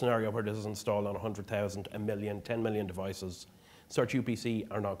imagine a scenario where this is installed on 100,000, a million, 10 million devices. Search UPC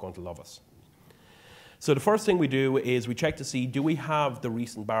are not going to love us. So the first thing we do is we check to see, do we have the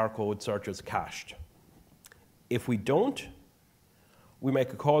recent barcode searches cached? If we don't, we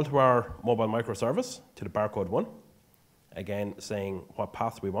make a call to our mobile microservice, to the barcode one, again saying what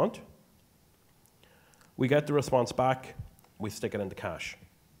path we want. We get the response back, we stick it in the cache.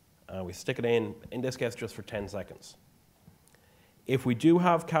 We stick it in this case, just for 10 seconds. If we do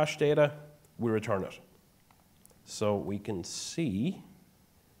have cache data, we return it. So we can see,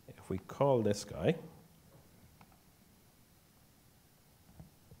 if we call this guy,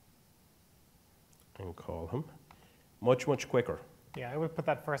 and call him, much, much quicker. Yeah, I would put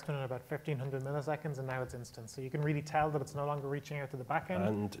that first one in about 1,500 milliseconds, and now it's instant. So you can really tell that it's no longer reaching out to the back end.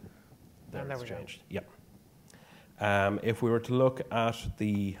 And there it's changed. Go. Yep. If we were to look at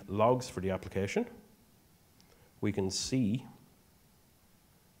the logs for the application, we can see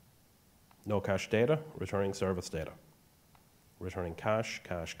no cache data, returning service data. Returning cache,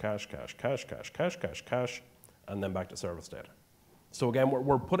 cache, cache, cache, cache, cache, cache, cache, cache, and then back to service data. So again,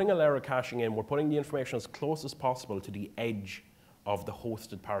 we're putting a layer of caching in. We're putting the information as close as possible to the edge of the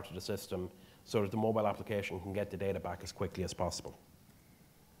hosted part of the system so that the mobile application can get the data back as quickly as possible.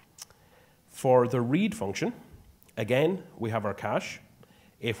 For the read function, again, we have our cache.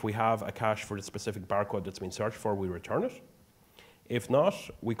 If we have a cache for the specific barcode that's been searched for, we return it. If not,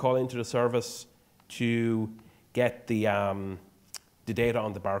 we call into the service to get the data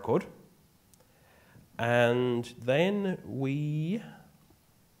on the barcode. And then we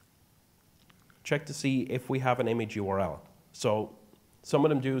check to see if we have an image URL. So some of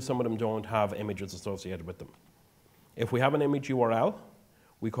them do, some of them don't have images associated with them. If we have an image URL,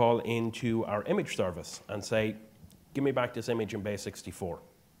 we call into our image service and say, give me back this image in base64.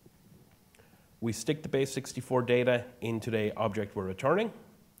 We stick the base64 data into the object we're returning,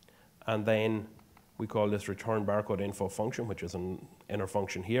 and then we call this return barcode info function, which is an inner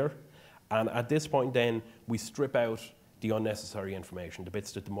function here. And at this point then, we strip out the unnecessary information, the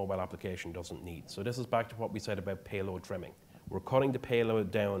bits that the mobile application doesn't need. So this is back to what we said about payload trimming. We're cutting the payload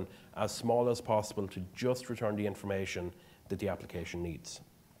down as small as possible to just return the information that the application needs.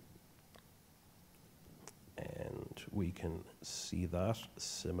 And we can see that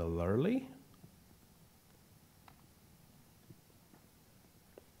similarly.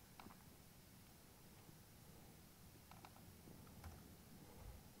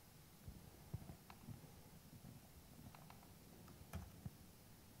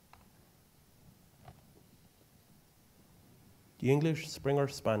 The English Springer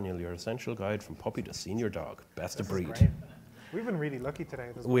Spaniel, your essential guide from puppy to senior dog. Best of breed. Great. We've been really lucky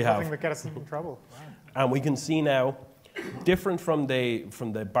today. There's nothing that gets us in trouble. Wow. And we can see now, different from the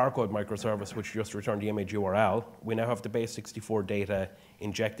barcode microservice, which just returned the image URL, we now have the base64 data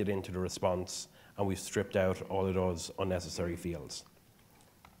injected into the response, and we've stripped out all of those unnecessary fields.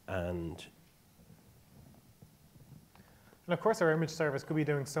 And of course, our image service could be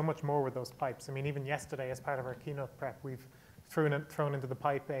doing so much more with those pipes. I mean, even yesterday, as part of our keynote prep, we've thrown into the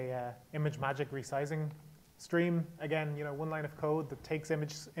pipe a image magic resizing stream. Again, one line of code that takes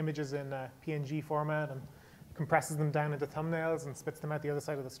images in PNG format and compresses them down into thumbnails and spits them out the other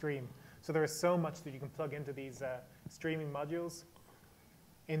side of the stream. So there is so much that you can plug into these streaming modules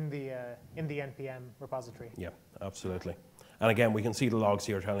in the NPM repository. yeah, absolutely. And again, we can see the logs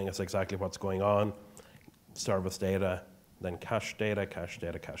here telling us exactly what's going on. Service data, then cache data, cache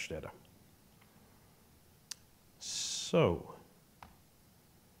data, cache data. So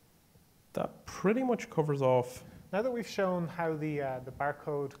that pretty much covers off. Now that we've shown how the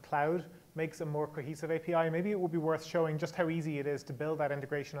barcode cloud makes a more cohesive API, maybe it would be worth showing just how easy it is to build that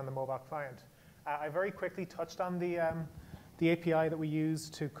integration on the mobile client. I very quickly touched on the API that we use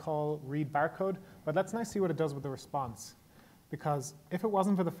to call read barcode, but let's now see what it does with the response. Because if it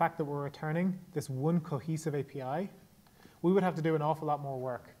wasn't for the fact that we're returning this one cohesive API, we would have to do an awful lot more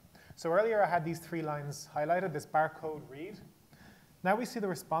work. So earlier I had these 3 lines highlighted, this barcode read. Now we see the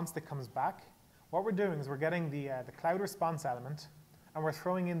response that comes back. What we're doing is we're getting the cloud response element, and we're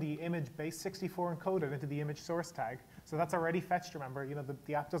throwing in the image base64 encoded into the image source tag. So that's already fetched, remember.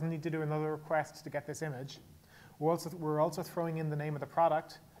 The app doesn't need to do another request to get this image. We're also throwing in the name of the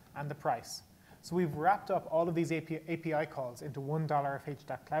product and the price. So we've wrapped up all of these API calls into one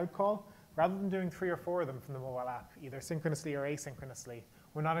 $fh.cloud call, rather than doing 3 or 4 of them from the mobile app, either synchronously or asynchronously.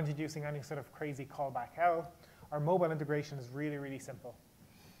 We're not introducing any sort of crazy callback hell. Our mobile integration is really, really simple.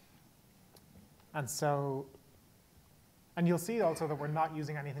 And you'll see also that we're not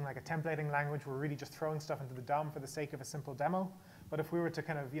using anything like a templating language. We're really just throwing stuff into the DOM for the sake of a simple demo. But if we were to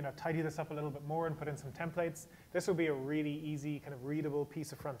kind of tidy this up a little bit more and put in some templates, this would be a really easy, kind of readable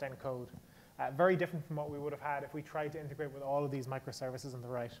piece of front-end code. Very different from what we would have had if we tried to integrate with all of these microservices on the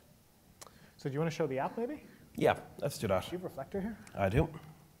right. So do you want to show the app, maybe? Yeah, let's do that. Do you have a reflector here? I do.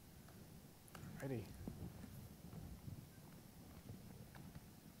 Ready.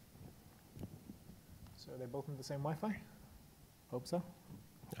 So are they both in the same Wi-Fi? Hope so.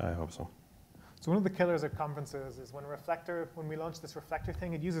 I hope so. So one of the killers at conferences is when we launch this reflector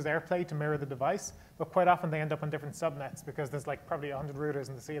thing, it uses AirPlay to mirror the device, but quite often they end up on different subnets because there's like probably 100 routers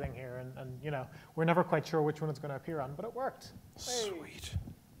in the ceiling here, and we're never quite sure which one it's going to appear on, but it worked. Hey. Sweet.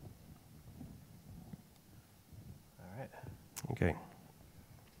 All right. Okay.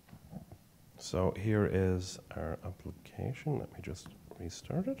 So here is our application. Let me just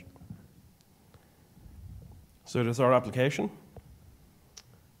restart it. So there's our application,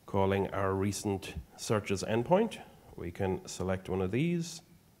 calling our recent searches endpoint. We can select one of these,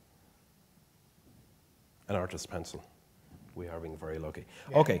 an artist's pencil. We are being very lucky.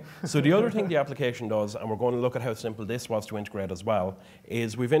 Yeah. OK, so the other thing the application does, and we're going to look at how simple this was to integrate as well,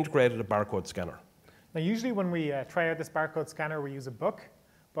 is we've integrated a barcode scanner. Now, usually when we try out this barcode scanner, we use a book.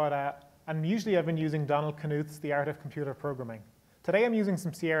 And usually I've been using Donald Knuth's The Art of Computer Programming. Today I'm using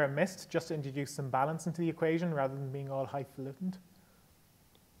some Sierra Mist just to introduce some balance into the equation rather than being all highfalutin.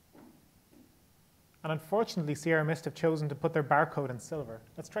 And unfortunately, Sierra Mist have chosen to put their barcode in silver.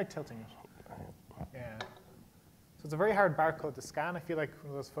 Let's try tilting it. Yeah. So it's a very hard barcode to scan. I feel like one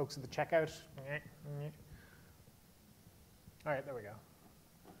of those folks at the checkout. All right, there we go.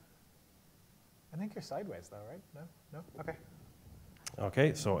 I think you're sideways though, right? No? No? OK.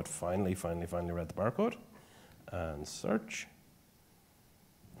 OK, so it finally read the barcode. And search.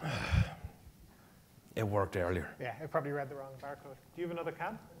 It worked earlier. Yeah, it probably read the wrong barcode. Do you have another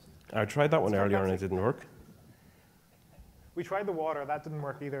can? I tried that one earlier and it didn't work. We tried the water. That didn't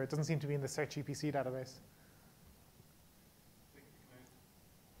work either. It doesn't seem to be in the Search EPC database.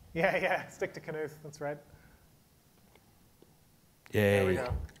 Yeah, stick to Knuth. That's right. Yay. There we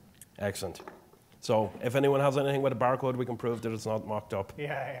go. Excellent. So if anyone has anything with a barcode, we can prove that it's not mocked up.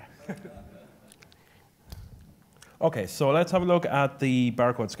 Yeah. OK, so let's have a look at the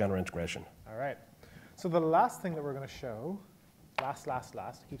barcode scanner integration. All right. So the last thing that we're going to show, last,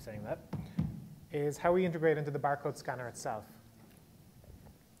 I keep saying that, is how we integrate into the barcode scanner itself.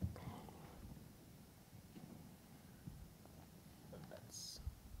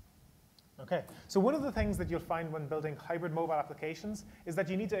 OK, so one of the things that you'll find when building hybrid mobile applications is that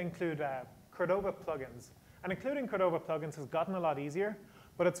you need to include Cordova plugins. And including Cordova plugins has gotten a lot easier,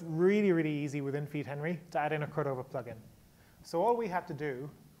 but it's really, really easy within Feedhenry to add in a Cordova plugin. So all we have to do,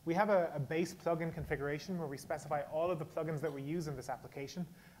 we have a base plugin configuration where we specify all of the plugins that we use in this application,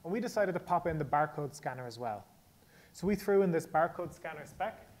 and we decided to pop in the barcode scanner as well. So we threw in this barcode scanner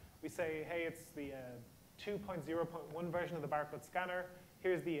spec. We say, hey, it's the 2.0.1 version of the barcode scanner.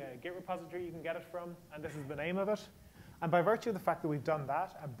 Here's the Git repository you can get it from, and this is the name of it. And by virtue of the fact that we've done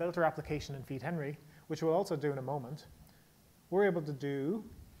that and built our application in Feedhenry, which we'll also do in a moment, we're able to do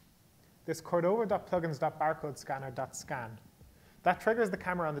this cordova.plugins.barcodescanner.scan. That triggers the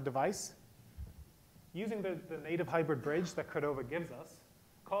camera on the device, using the native hybrid bridge that Cordova gives us,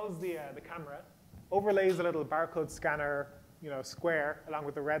 calls the camera, overlays a little barcode scanner square along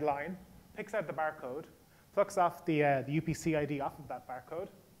with the red line, picks out the barcode, plucks off the UPC ID off of that barcode,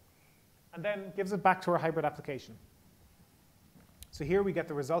 and then gives it back to our hybrid application. So here we get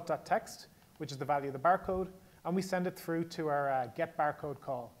the result.text, which is the value of the barcode, and we send it through to our get barcode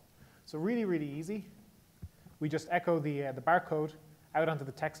call. So really, really easy. We just echo the barcode out onto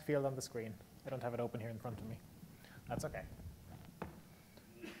the text field on the screen. I don't have it open here in front of me. That's OK.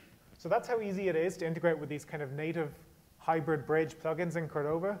 So that's how easy it is to integrate with these kind of native hybrid bridge plugins in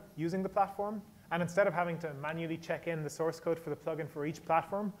Cordova using the platform. And instead of having to manually check in the source code for the plugin for each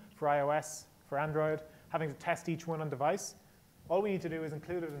platform, for iOS, for Android, having to test each one on device, all we need to do is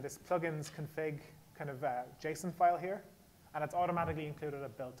include it in this plugins config kind of JSON file here, and it's automatically included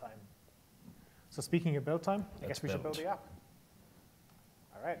at build time. So speaking of build time, I guess we should build the app.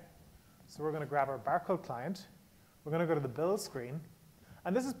 All right. So we're going to grab our barcode client. We're going to go to the build screen.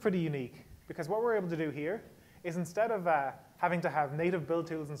 And this is pretty unique, because what we're able to do here is instead of having to have native build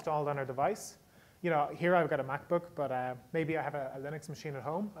tools installed on our device, here I've got a MacBook, but maybe I have a Linux machine at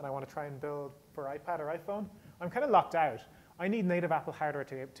home, and I want to try and build for iPad or iPhone. I'm kind of locked out. I need native Apple hardware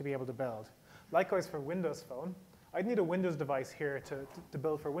to be able to build. Likewise for Windows Phone, I'd need a Windows device here to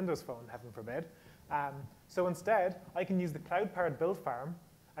build for Windows Phone, heaven forbid. So instead, I can use the cloud-powered build farm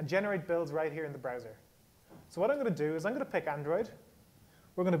and generate builds right here in the browser. So what I'm going to do is I'm going to pick Android.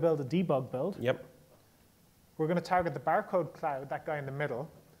 We're going to build a debug build. Yep. We're going to target the barcode cloud, that guy in the middle.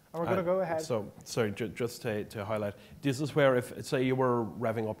 And we're going to go ahead. So, sorry, just to highlight, this is where if, say, you were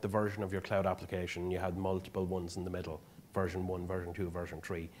revving up the version of your cloud application, you had multiple ones in the middle, version 1, version 2, version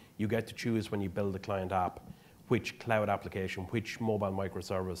 3. You get to choose when you build the client app which cloud application, which mobile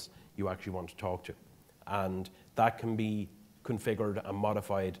microservice you actually want to talk to. And that can be configured and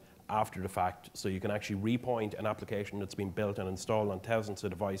modified after the fact, so you can actually repoint an application that's been built and installed on thousands of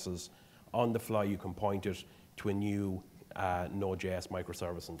devices. On the fly, you can point it to a new Node.js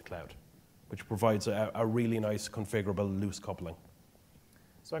microservice in the cloud, which provides a really nice configurable loose coupling.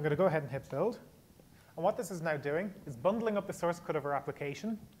 So I'm going to go ahead and hit build. And what this is now doing is bundling up the source code of our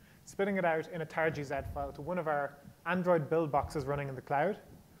application, spitting it out in a tar.gz file to one of our Android build boxes running in the cloud.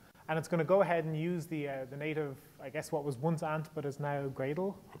 And it's going to go ahead and use the native, I guess what was once Ant but is now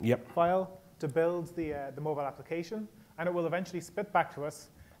Gradle file to build the mobile application. And it will eventually spit back to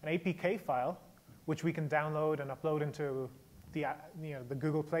us an APK file, which we can download and upload into the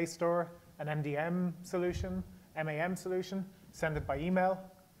Google Play Store, an MDM solution, MAM solution, send it by email.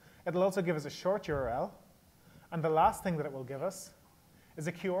 It'll also give us a short URL. And the last thing that it will give us is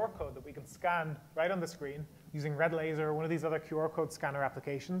a QR code that we can scan right on the screen using Red Laser or one of these other QR code scanner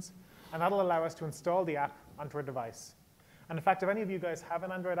applications. And that'll allow us to install the app onto our device. And in fact, if any of you guys have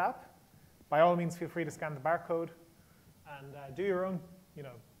an Android app, by all means, feel free to scan the barcode and do your own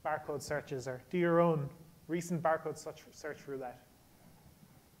barcode searches or do your own recent barcode search roulette.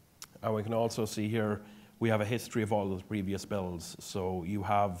 And we can also see here, we have a history of all those previous builds. So you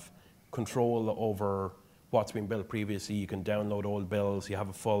have control over what's been built previously. You can download old builds. You have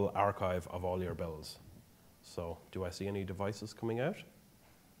a full archive of all your builds. So do I see any devices coming out?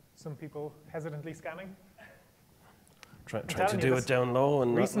 Some people hesitantly scanning. Trying to do it down low.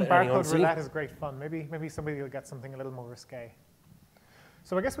 And recent barcode roulette is great fun. Maybe somebody will get something a little more risque.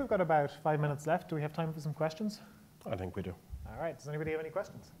 So I guess we've got about 5 minutes left. Do we have time for some questions? I think we do. All right. Does anybody have any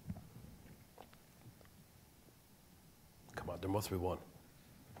questions? Come on, there must be one.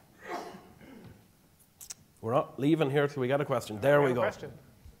 We're not leaving here till we get a question. There we go. Question.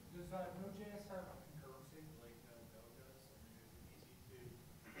 Does Node.js have concurrency like Node does? And is it easy to create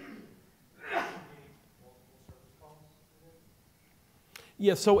multiple service calls?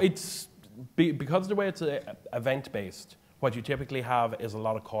 Yeah, so it's because of the way it's event-based, what you typically have is a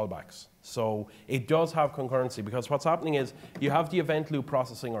lot of callbacks. So it does have concurrency because what's happening is you have the event loop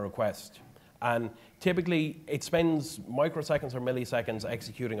processing a request. And typically it spends microseconds or milliseconds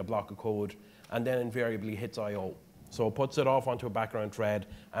executing a block of code and then invariably hits I/O. So it puts it off onto a background thread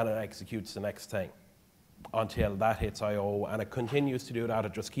and it executes the next thing until that hits I/O, and it continues to do that.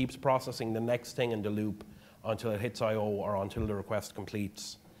 It just keeps processing the next thing in the loop until it hits I/O or until the request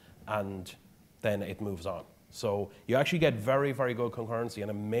completes, and then it moves on. So you actually get very, very good concurrency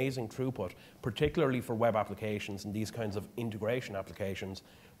and amazing throughput, particularly for web applications and these kinds of integration applications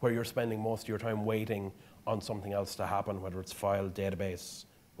where you're spending most of your time waiting on something else to happen, whether it's file, database,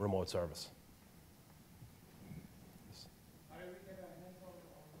 remote service. How do we get a handle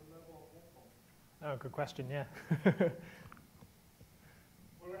on the level of workflow? Oh, good question, yeah. We're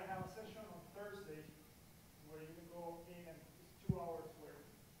going to have a session on Thursday where you can go in and it's 2 hours where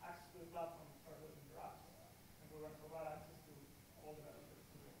access to the platform and start looking for apps. And we're going to provide access to all the developers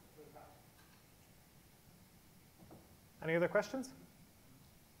to the platform. Any other questions?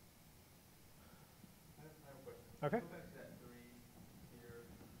 I have a question. Okay. Go back to that 3 tier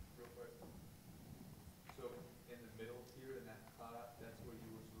real quick. So in the middle tier, in that cloud app, that's where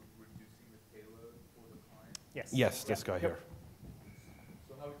you were sort of reducing the payload for the client? Yes. Yes, this guy here.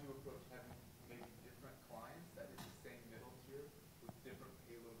 So how would you approach having maybe different clients that is the same middle tier with different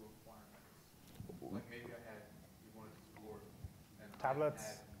payload requirements? Like maybe you wanted to support an Tablets.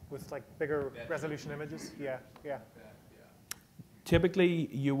 iPad with like bigger resolution images. Yeah, yeah. Typically,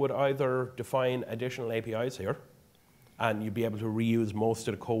 you would either define additional APIs here, and you'd be able to reuse most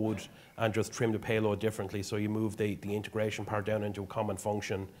of the code and just trim the payload differently. So you move the integration part down into a common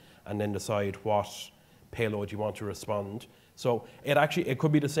function and then decide what payload you want to respond. So it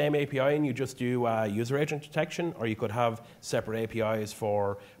could be the same API and you just do user agent detection, or you could have separate APIs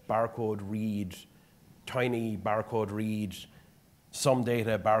for barcode read, tiny barcode read, some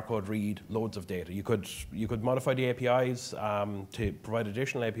data, barcode read, loads of data. You could modify the APIs to provide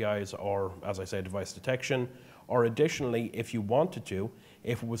additional APIs, or as I said, device detection. Or additionally, if you wanted to,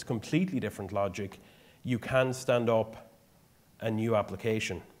 if it was completely different logic, you can stand up a new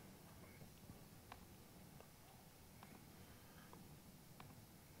application.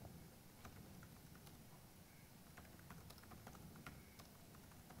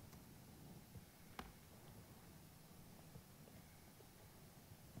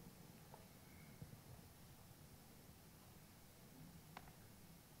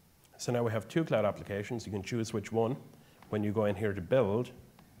 So now we have two cloud applications. You can choose which one. When you go in here to build,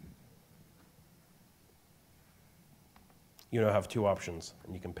 you now have two options,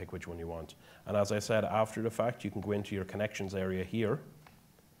 and you can pick which one you want. And as I said, after the fact, you can go into your connections area here,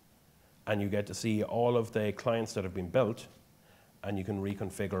 and you get to see all of the clients that have been built, and you can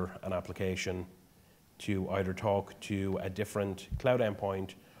reconfigure an application to either talk to a different cloud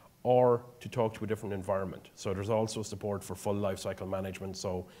endpoint or to talk to a different environment. So there's also support for full lifecycle management,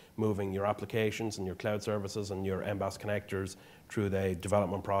 so moving your applications and your cloud services and your MBAS connectors through the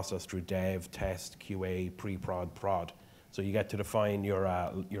development process, through dev, test, QA, pre-prod, prod. So you get to define your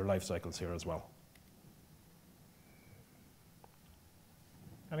life cycles here as well.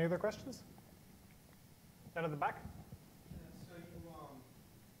 Any other questions? Down at the back? So you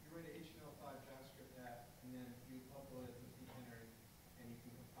write an HTML5 JavaScript app, and then you upload it to Feedhenry, and you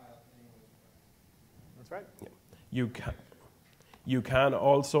can compile it to any way you want. That's right. Yeah. You can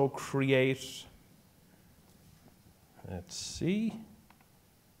also create, let's see.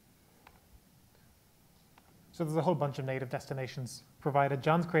 So there's a whole bunch of native destinations provided.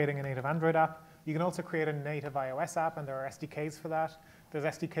 John's creating a native Android app. You can also create a native iOS app, and there are SDKs for that. There's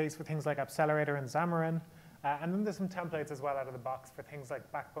SDKs for things like Accelerator and Xamarin. And then there's some templates as well out of the box for things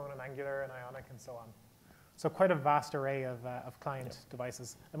like Backbone and Angular and Ionic and so on. So quite a vast array of client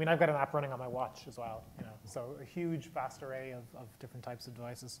devices. I mean, I've got an app running on my watch as well. So a huge, vast array of different types of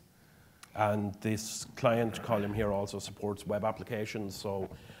devices. And this client column here also supports web applications. So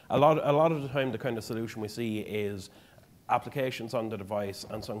a lot of the time, the kind of solution we see is applications on the device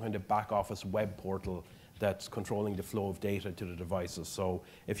and some kind of back office web portal that's controlling the flow of data to the devices. So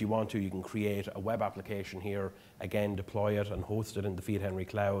if you want to, you can create a web application here, again, deploy it and host it in the Feedhenry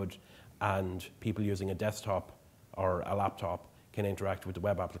cloud, and people using a desktop or a laptop can interact with the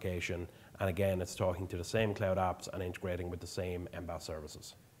web application. And again, it's talking to the same cloud apps and integrating with the same MBAS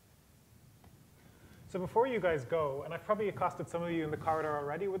services. So before you guys go, and I've probably accosted some of you in the corridor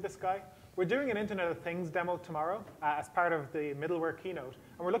already with this guy, we're doing an Internet of Things demo tomorrow as part of the middleware keynote.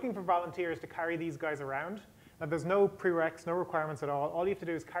 And we're looking for volunteers to carry these guys around. Now, there's no prereqs, no requirements at all. All you have to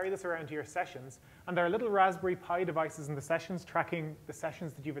do is carry this around to your sessions. And there are little Raspberry Pi devices in the sessions tracking the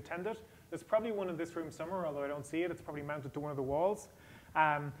sessions that you've attended. There's probably one in this room somewhere, although I don't see it. It's probably mounted to one of the walls.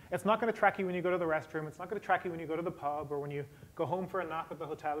 It's not going to track you when you go to the restroom. It's not going to track you when you go to the pub or when you go home for a nap at the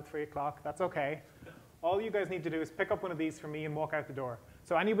hotel at 3 o'clock. That's OK. All you guys need to do is pick up one of these from me and walk out the door.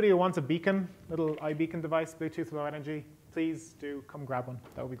 So anybody who wants a beacon, little iBeacon device, Bluetooth Low Energy, please do come grab one.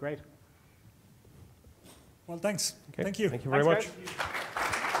 That would be great. Well, thanks. Okay. Thank you. Thank you very much.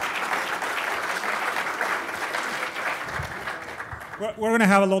 We're going to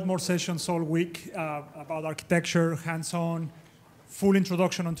have a lot more sessions all week about architecture, hands-on, full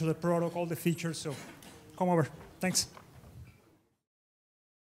introduction onto the product, all the features. So come over. Thanks.